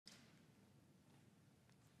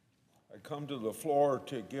I come to the floor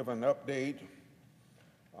to give an update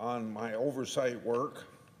on my oversight work.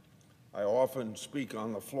 I often speak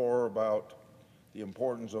on the floor about the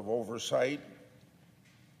importance of oversight.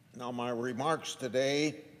 Now, my remarks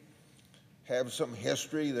today have some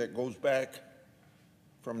history that goes back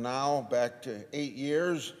to 8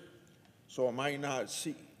 years, so it might not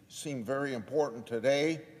seem very important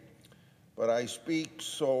today, but I speak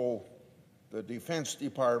so the Defense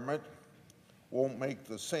Department won't make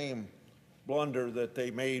the same blunder that they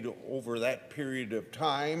made over that period of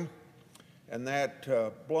time. And that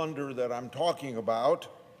blunder that I'm talking about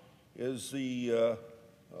is the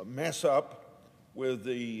mess up with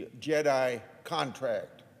the JEDI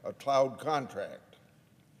contract, a cloud contract.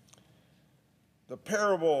 The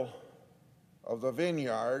parable of the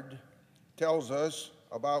vineyard tells us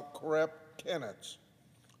about corrupt tenants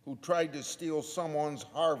who tried to steal someone's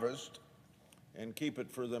harvest and keep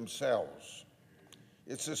it for themselves.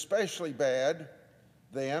 It's especially bad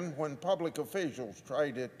then when public officials try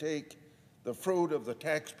to take the fruit of the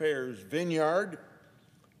taxpayer's vineyard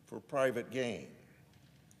for private gain.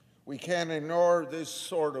 We can't ignore this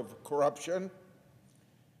sort of corruption,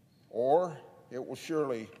 or it will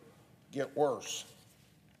surely get worse.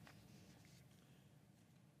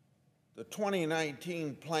 The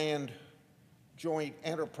 2019 planned Joint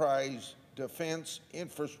Enterprise Defense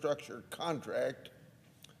Infrastructure Contract,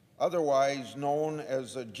 otherwise known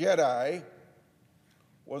as the JEDI,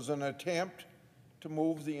 was an attempt to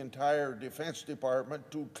move the entire Defense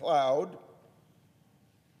Department to cloud,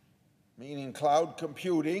 meaning cloud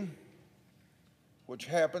computing, which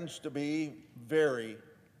happens to be very,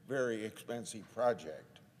 very expensive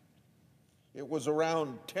project. It was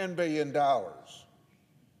around $10 billion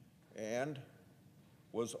and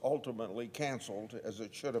was ultimately canceled, as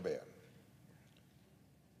it should have been.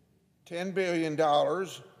 $10 billion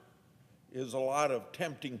is a lot of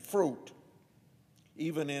tempting fruit,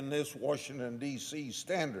 even in this Washington, D.C.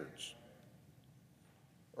 standards.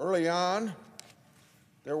 Early on,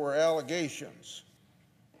 there were allegations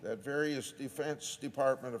that various Defense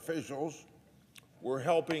Department officials were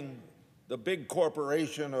helping the big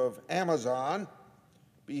corporation of Amazon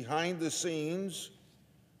behind the scenes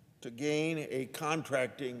to gain a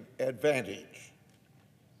contracting advantage.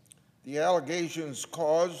 The allegations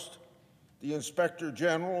caused the Inspector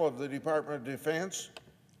General of the Department of Defense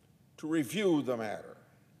to review the matter.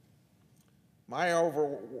 My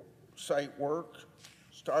oversight work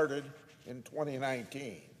started in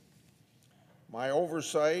 2019. My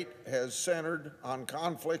oversight has centered on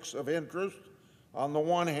conflicts of interest on the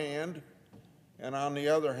one hand, and on the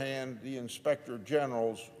other hand, the Inspector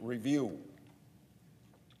General's review.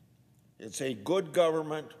 It's a good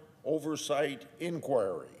government oversight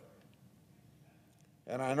inquiry.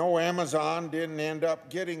 And I know Amazon didn't end up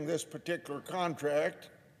getting this particular contract,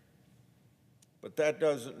 but that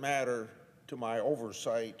doesn't matter to my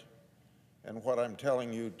oversight and what I'm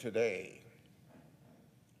telling you today.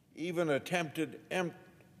 Even attempted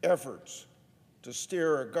efforts to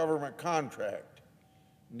steer a government contract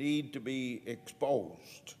need to be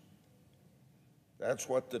exposed. That's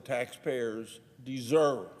what the taxpayers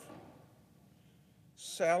deserve.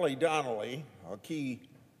 Sally Donnelly, a key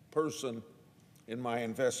person in my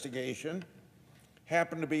investigation,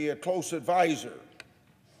 happened to be a close advisor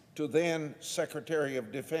to then Secretary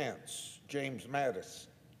of Defense, James Mattis,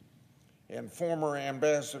 and former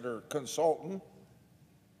ambassador consultant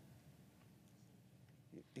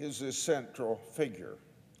is this central figure.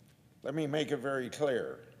 Let me make it very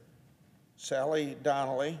clear. Sally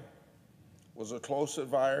Donnelly was a close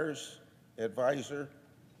advisor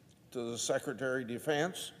to the Secretary of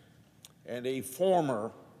Defense and a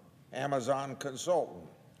former Amazon consultant.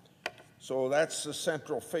 So that's the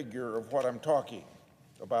central figure of what I'm talking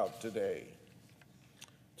about today.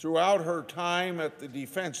 Throughout her time at the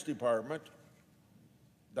Defense Department,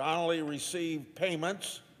 Donnelly received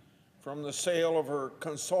payments from the sale of her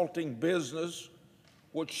consulting business,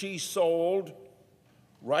 which she sold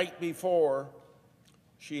right before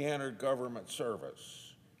she entered government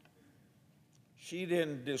service. She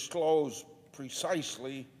didn't disclose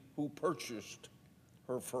precisely who purchased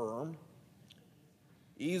her firm,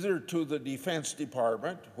 either to the Defense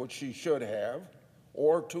Department, which she should have,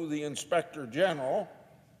 or to the Inspector General,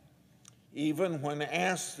 even when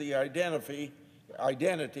asked the identity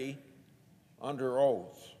under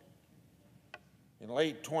oath. In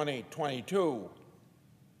late 2022,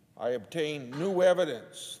 I obtained new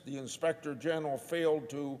evidence the Inspector General failed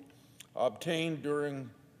to obtain during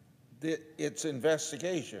its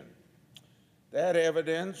investigation. That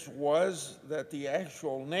evidence was that the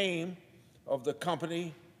actual name of the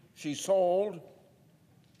company she sold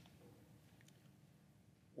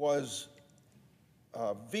was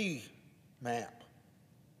VMAP,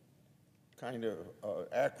 kind of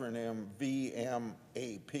acronym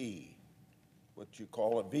VMAP, what you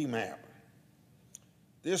call a VMAP.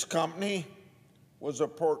 This company was a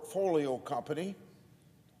portfolio company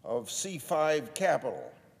of C5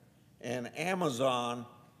 Capital, an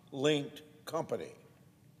Amazon-linked company.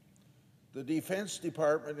 The Defense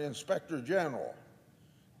Department Inspector General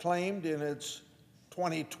claimed in its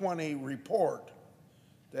 2020 report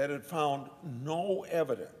that it found no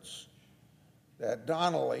evidence that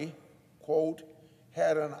Donnelly, quote,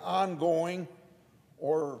 had an ongoing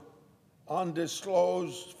or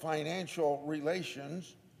undisclosed financial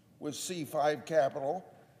relations with C5 Capital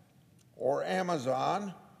or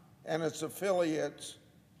Amazon and its affiliates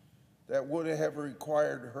that would have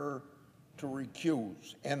required her to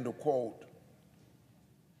recuse, end of quote.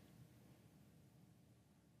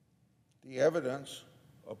 The evidence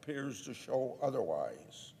appears to show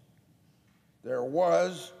otherwise. There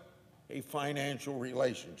was a financial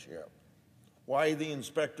relationship. Why the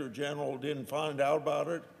Inspector General didn't find out about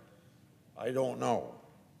it, I don't know.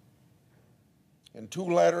 In 2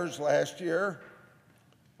 letters last year,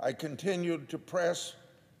 I continued to press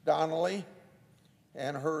Donnelly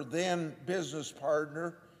and her then business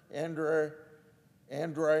partner, Andre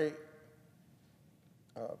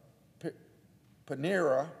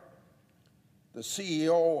Panera, the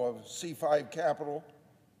CEO of C5 Capital,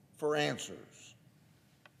 for answers.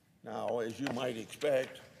 Now, as you might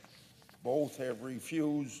expect, both have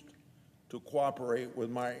refused to cooperate with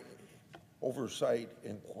my oversight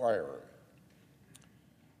inquiry.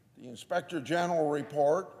 The Inspector General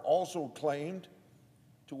report also claimed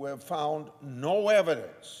to have found no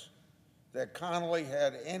evidence that Donnelly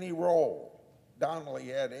had any role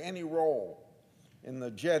in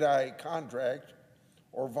the JEDI contract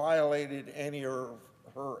or violated any of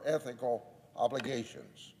her ethical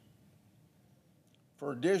obligations.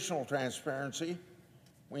 For additional transparency,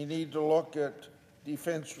 we need to look at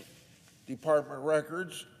Defense Department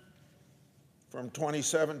records from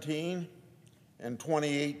 2017 and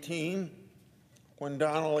 2018 when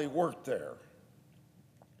Donnelly worked there.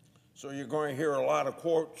 So you're going to hear a lot of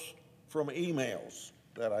quotes from emails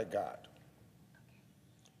that I got.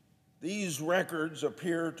 These records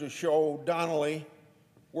appear to show Donnelly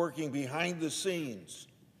working behind the scenes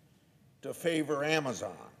to favor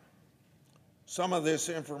Amazon. Some of this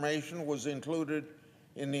information was included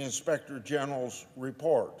in the Inspector General's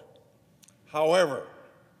report. However,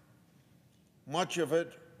 much of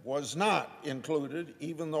it was not included,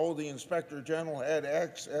 even though the Inspector General had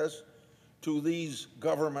access to these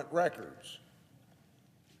government records.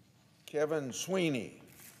 Kevin Sweeney,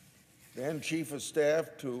 then Chief of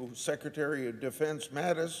Staff to Secretary of Defense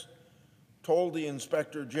Mattis, told the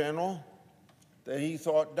Inspector General that he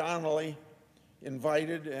thought Donnelly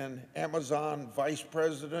invited an Amazon vice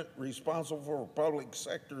president responsible for public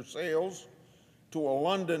sector sales to a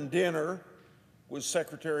London dinner with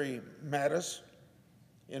Secretary Mattis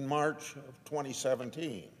in March of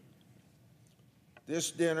 2017. This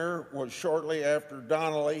dinner was shortly after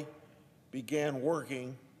Donnelly began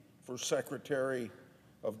working for Secretary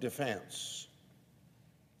of Defense.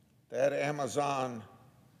 That Amazon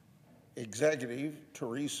executive,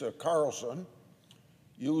 Teresa Carlson,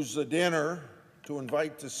 used the dinner to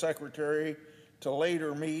invite the secretary to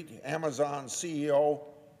later meet Amazon CEO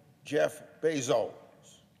Jeff Bezos.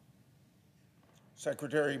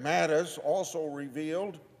 Secretary Mattis also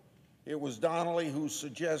revealed it was Donnelly who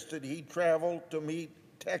suggested he travel to meet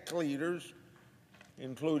tech leaders,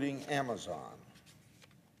 including Amazon.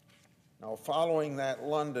 Now, following that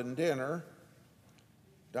London dinner,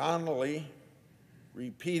 Donnelly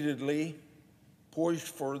repeatedly pushed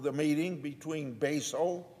for the meeting between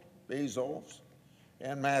Bezos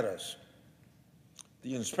and Mattis.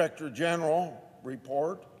 The Inspector General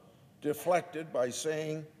report deflected by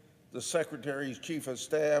saying the Secretary's Chief of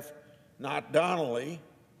Staff, not Donnelly,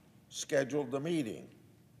 scheduled the meeting.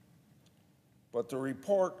 But the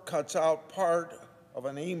report cuts out part of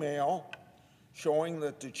an email showing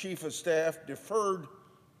that the Chief of Staff deferred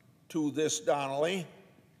to this Donnelly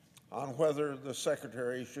on whether the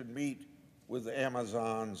Secretary should meet with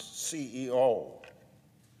Amazon's CEO.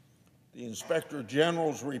 The Inspector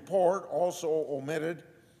General's report also omitted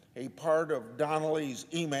a part of Donnelly's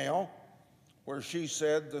email where she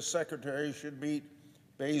said the Secretary should meet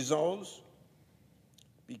Bezos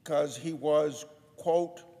because he was,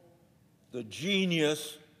 quote, the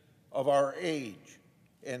genius of our age,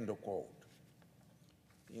 end of quote.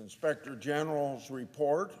 The Inspector General's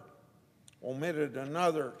report omitted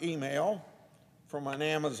another email from an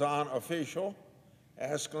Amazon official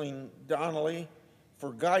asking Donnelly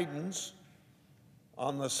for guidance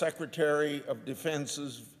on the Secretary of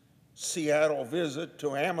Defense's Seattle visit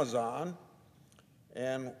to Amazon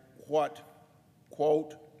and what,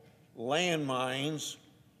 quote, landmines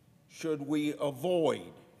should we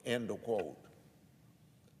avoid, end of quote.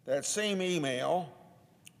 That same email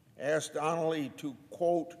asked Donnelly to,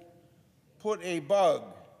 quote, put a bug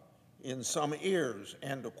in some ears,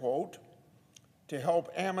 end of quote, to help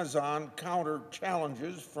Amazon counter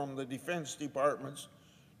challenges from the Defense Department's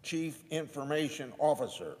Chief Information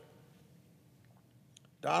Officer.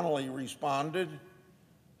 Donnelly responded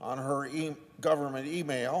on her government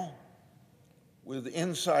email with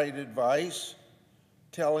inside advice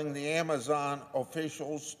telling the Amazon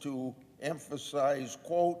officials to emphasize,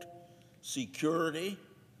 quote, security,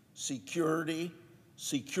 security,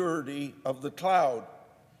 security of the cloud,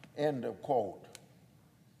 end of quote.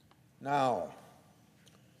 Now,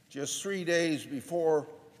 just 3 days before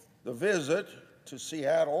the visit to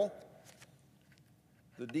Seattle,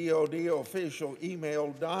 the DoD official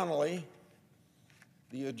emailed Donnelly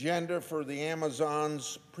the agenda for the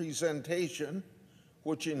Amazon's presentation,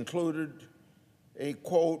 which included a,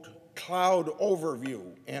 quote, cloud overview,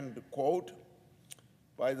 end quote,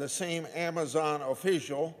 by the same Amazon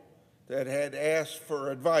official that had asked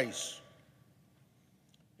for advice.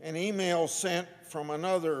 An email sent from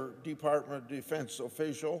another Department of Defense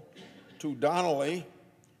official to Donnelly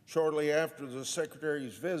shortly after the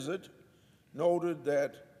Secretary's visit noted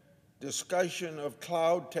that discussion of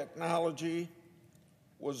cloud technology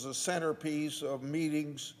was the centerpiece of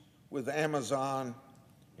meetings with Amazon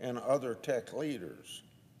and other tech leaders.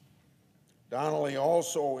 Donnelly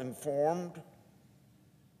also informed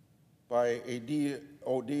by a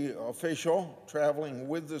DoD official traveling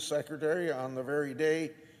with the Secretary on the very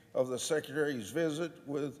day of the Secretary's visit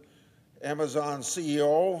with Amazon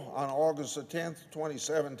CEO on August the 10th,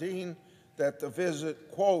 2017, that the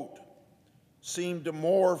visit, quote, seemed to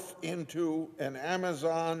morph into an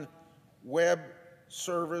Amazon Web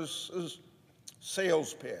Services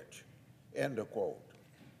sales pitch, end of quote.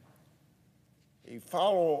 A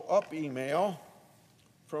follow-up email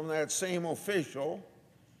from that same official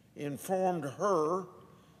informed her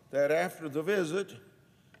that after the visit,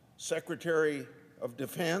 Secretary of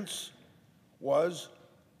Defense was,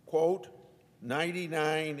 quote,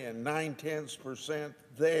 99 9/10%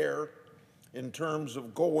 there in terms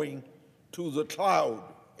of going to the cloud,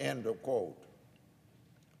 end of quote.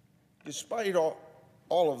 Despite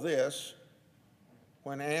all of this,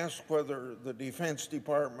 when asked whether the Defense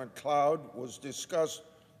Department cloud was discussed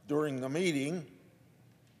during the meeting,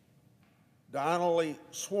 Donnelly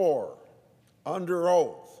swore under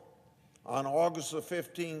oath on August the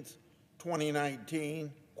 15th,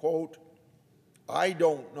 2019, quote, I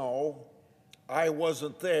don't know, I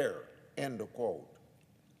wasn't there, end of quote.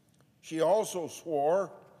 She also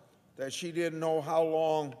swore that she didn't know how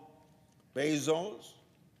long Bezos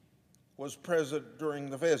was present during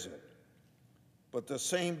the visit. But the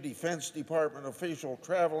same Defense Department official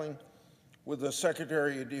traveling with the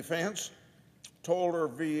Secretary of Defense told her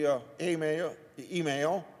via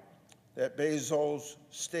email that Bezos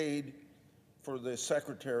stayed for the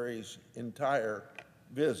Secretary's entire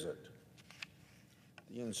visit.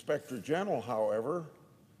 The Inspector General, however,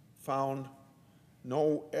 found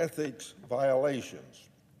no ethics violations,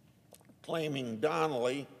 claiming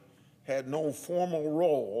Donnelly had no formal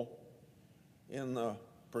role in the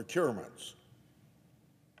procurements.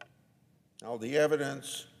 Now, the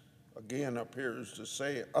evidence, again, appears to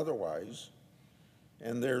say otherwise,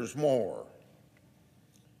 and there's more.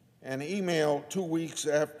 An email 2 weeks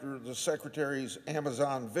after the Secretary's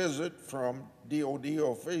Amazon visit from DoD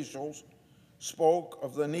officials spoke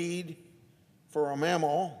of the need for a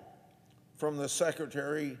memo from the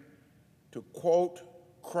Secretary to, quote,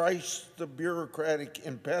 Christ the bureaucratic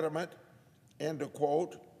impediment, end of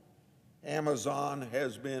quote, Amazon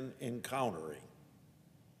has been encountering.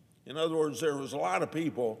 In other words, there was a lot of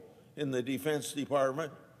people in the Defense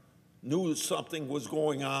Department knew something was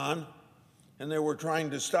going on, and they were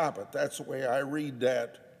trying to stop it. That's the way I read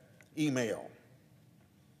that email.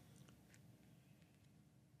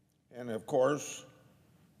 And of course,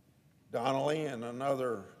 Donnelly and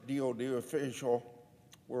another DoD official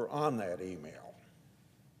were on that email.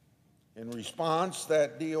 In response,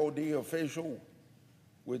 that DoD official,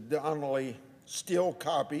 with Donnelly still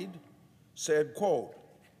copied, said, quote,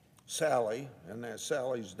 Sally, and that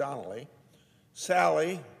Sally's Donnelly,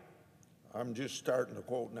 Sally, I'm just starting to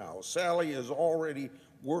quote now, Sally is already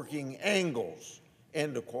working angles,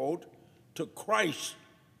 end of quote, to Christ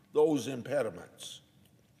those impediments.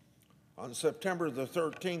 On September the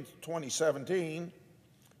 13th, 2017,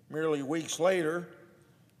 merely weeks later,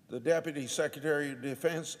 the Deputy Secretary of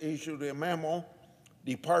Defense issued a memo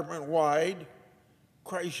department-wide,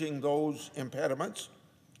 crushing those impediments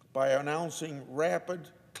by announcing rapid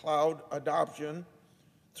cloud adoption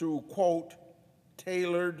through, quote,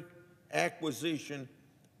 tailored acquisition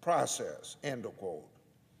process, end of quote.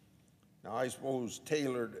 Now, I suppose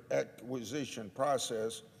tailored acquisition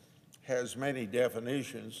process has many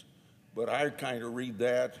definitions, but I kind of read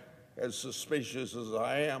that, as suspicious as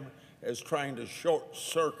I am, as trying to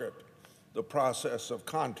short-circuit the process of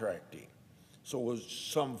contracting so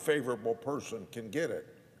some favorable person can get it.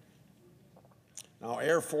 Now,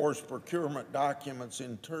 Air Force procurement documents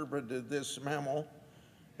interpreted this memo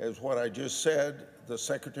as what I just said, the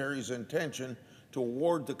Secretary's intention to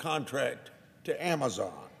award the contract to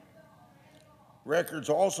Amazon. Records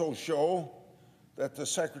also show that the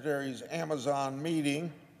Secretary's Amazon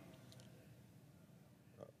meeting,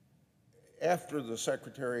 after the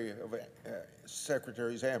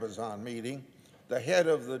Secretary's Amazon meeting, the head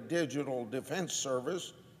of the Digital Defense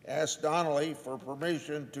Service asked Donnelly for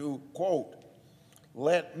permission to, quote,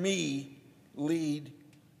 let me lead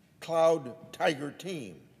Cloud Tiger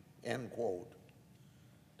team, end quote.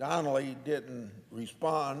 Donnelly didn't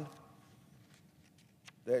respond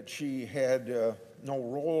that she had no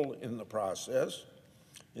role in the process.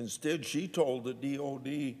 Instead, she told the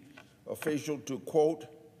DOD official to, quote,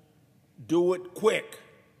 do it quick,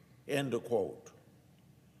 end of quote.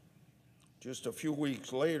 Just a few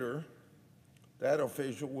weeks later, that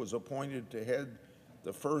official was appointed to head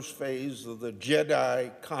the first phase of the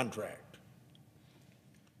JEDI contract.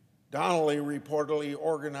 Donnelly reportedly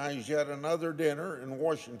organized yet another dinner in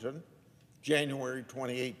Washington, January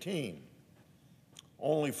 2018.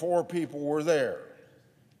 Only 4 people were there: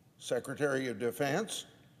 Secretary of Defense,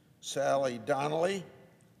 Sally Donnelly,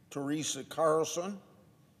 Teresa Carlson,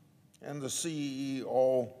 and the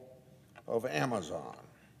CEO of Amazon.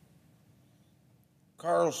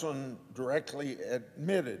 Carlson directly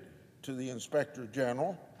admitted to the Inspector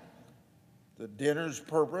General the dinner's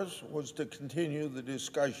purpose was to continue the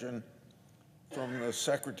discussion from the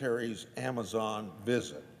Secretary's Amazon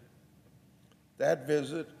visit. That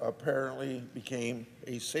visit apparently became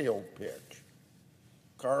a sales pitch.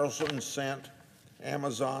 Carlson sent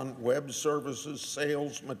Amazon Web Services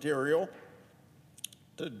sales material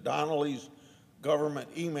to Donnelly's government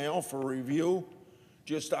email for review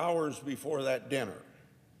just hours before that dinner.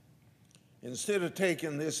 Instead of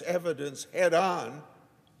taking this evidence head on,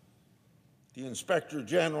 the Inspector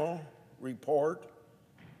General report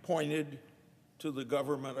pointed to the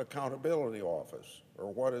Government Accountability Office,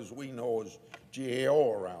 or what as we know as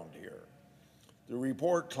GAO around here. The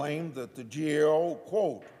report claimed that the GAO,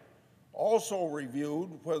 quote, also reviewed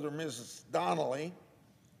whether Mrs. Donnelly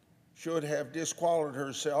should have disqualified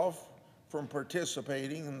herself from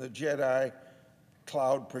participating in the JEDI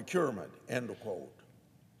cloud procurement, end of quote.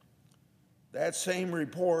 That same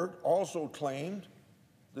report also claimed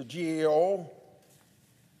the GAO,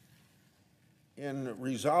 in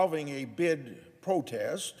resolving a bid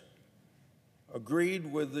protest, agreed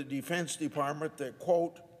with the Defense Department that,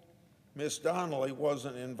 quote, Ms. Donnelly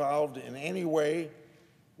wasn't involved in any way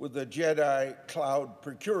with the JEDI cloud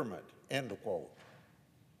procurement, end of quote.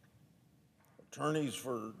 Attorneys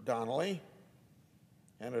for Donnelly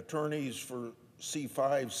and attorneys for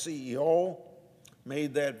C5 CEO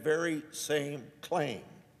made that very same claim.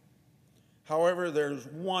 However, there's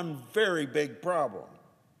one very big problem.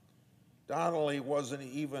 Donnelly wasn't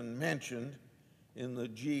even mentioned in the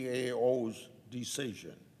GAO's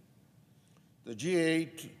decision. The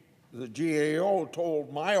GAO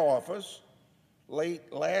told my office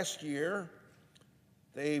late last year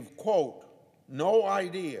they've, quote, no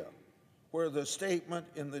idea where the statement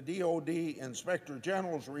in the DOD Inspector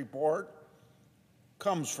General's report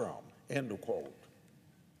comes from, end of quote.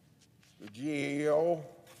 The GAO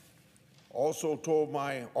also told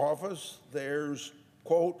my office there's,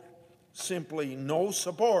 quote, simply no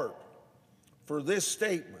support for this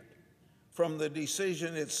statement from the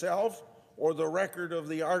decision itself or the record of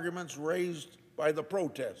the arguments raised by the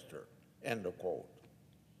protester, end of quote.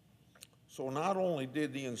 So not only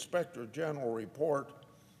did the Inspector General report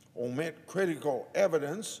omit critical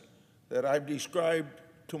evidence that I've described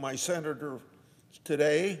to my senator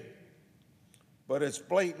today, but it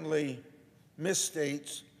blatantly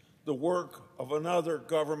misstates the work of another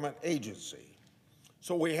government agency.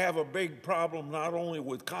 So we have a big problem not only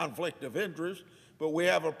with conflict of interest, but we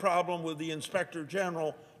have a problem with the Inspector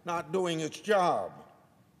General not doing its job,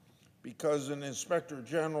 because an Inspector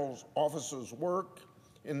General's office's work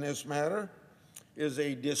in this matter is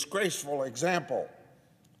a disgraceful example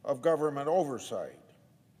of government oversight.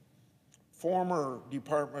 Former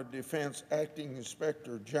Department of Defense Acting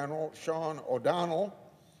Inspector General Sean O'Donnell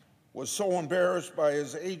was so embarrassed by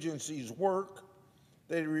his agency's work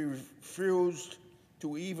that he refused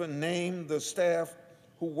to even name the staff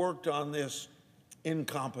who worked on this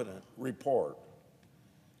incompetent report.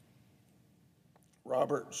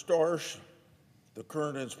 Robert Storch, the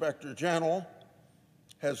current Inspector General,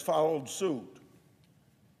 has followed suit.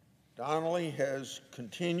 Donnelly has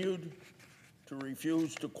continued to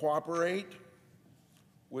refuse to cooperate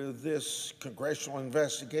with this congressional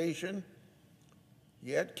investigation.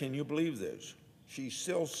 Yet, can you believe this? She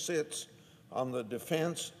still sits on the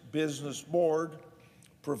Defense Business Board,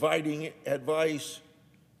 providing advice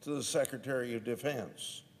to the Secretary of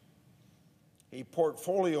Defense. A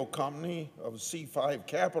portfolio company of C5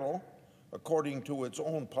 Capital, according to its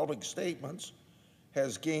own public statements,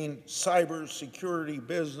 has gained cybersecurity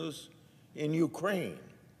business in Ukraine.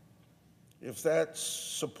 If that's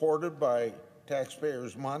supported by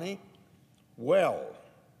taxpayers' money, well,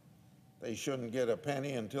 they shouldn't get a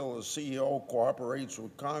penny until the CEO cooperates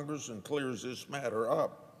with Congress and clears this matter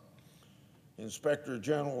up. Inspector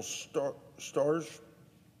General Storch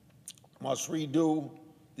must redo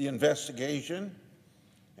the investigation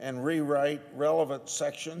and rewrite relevant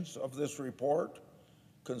sections of this report,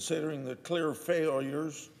 considering the clear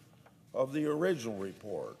failures of the original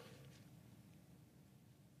report.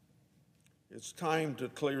 It's time to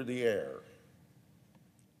clear the air,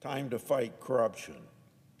 time to fight corruption,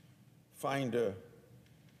 find a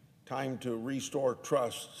time to restore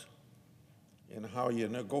trust in how you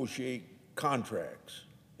negotiate contracts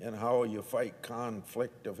and how you fight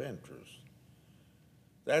conflict of interest.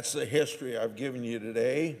 That's the history I've given you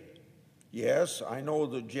today. Yes, I know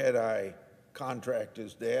the JEDI contract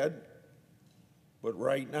is dead, but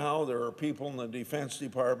right now there are people in the Defense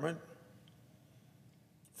Department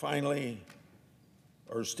finally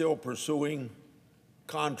are still pursuing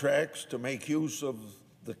contracts to make use of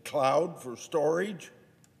the cloud for storage.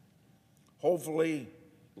 Hopefully,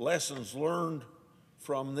 lessons learned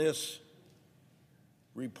from this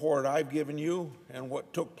report I've given you and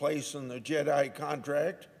what took place in the JEDI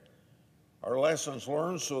contract are lessons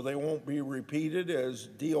learned so they won't be repeated as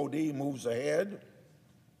DOD moves ahead.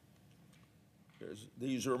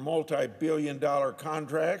 These are multi-billion-dollar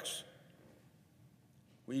contracts.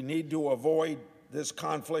 We need to avoid this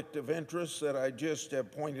conflict of interest that I just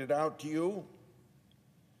have pointed out to you.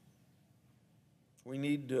 We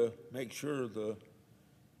need to make sure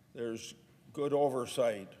there's good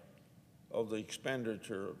oversight of the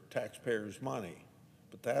expenditure of taxpayers' money.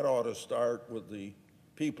 But that ought to start with the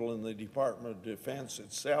people in the Department of Defense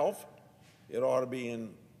itself. It ought to be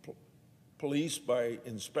policed by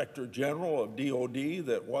Inspector General of DOD.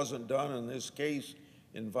 That wasn't done in this case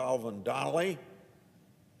involving Donnelly.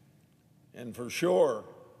 And for sure,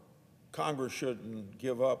 Congress shouldn't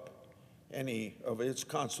give up any of its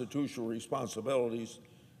constitutional responsibilities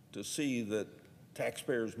to see that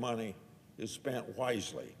taxpayers' money is spent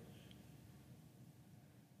wisely.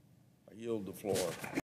 I yield the floor.